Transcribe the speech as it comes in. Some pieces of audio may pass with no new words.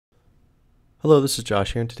Hello, this is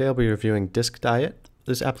Josh here, and today I'll be reviewing Disk Diet.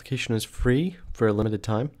 This application is free for a limited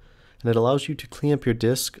time, and it allows you to clean up your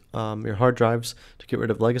disk, your hard drives, to get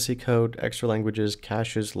rid of legacy code, extra languages,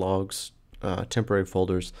 caches, logs, temporary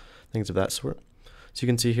folders, things of that sort. So you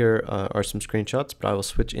can see here are some screenshots, but I will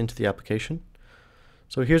switch into the application.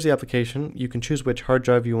 So here's the application. You can choose which hard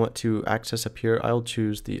drive you want to access up here. I'll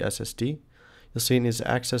choose the SSD. You'll see it needs to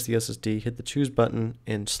access the SSD, hit the choose button,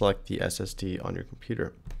 and select the SSD on your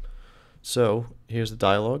computer. So here's the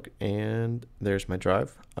dialog, and there's my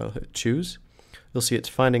drive. I'll hit choose. You'll see it's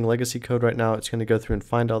finding legacy code right now. It's going to go through and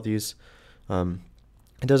find all these. It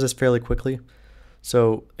does this fairly quickly.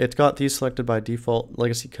 So it's got these selected by default: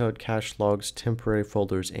 legacy code, cache, logs, temporary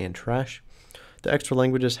folders, and trash. The extra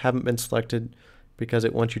languages haven't been selected because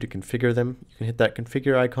it wants you to configure them. You can hit that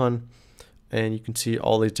configure icon, and you can see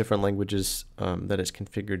all these different languages that it's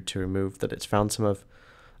configured to remove, that it's found some of.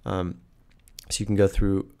 So you can go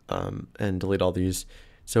through and delete all these.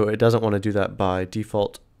 So it doesn't want to do that by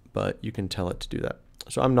default, but you can tell it to do that.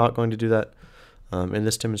 So I'm not going to do that in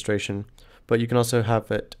this demonstration, but you can also have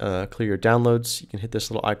it clear your downloads. You can hit this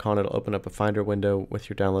little icon. It'll open up a Finder window with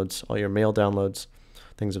your downloads, all your mail downloads,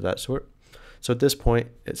 things of that sort. So at this point,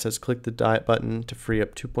 it says click the diet button to free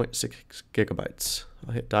up 2.6 gigabytes.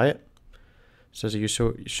 I'll hit diet. It says, are you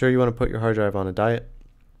sure you want to put your hard drive on a diet?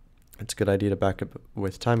 It's a good idea to back up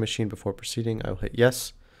with Time Machine before proceeding. I'll hit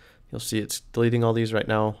yes. You'll see it's deleting all these right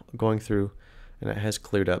now, going through, and it has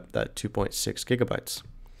cleared up that 2.6 gigabytes.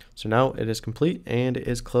 So now it is complete and it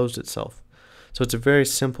is closed itself. So it's a very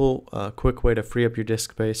simple, quick way to free up your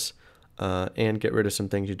disk space and get rid of some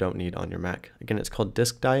things you don't need on your Mac. Again, it's called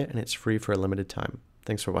Disk Diet, and it's free for a limited time.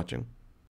 Thanks for watching.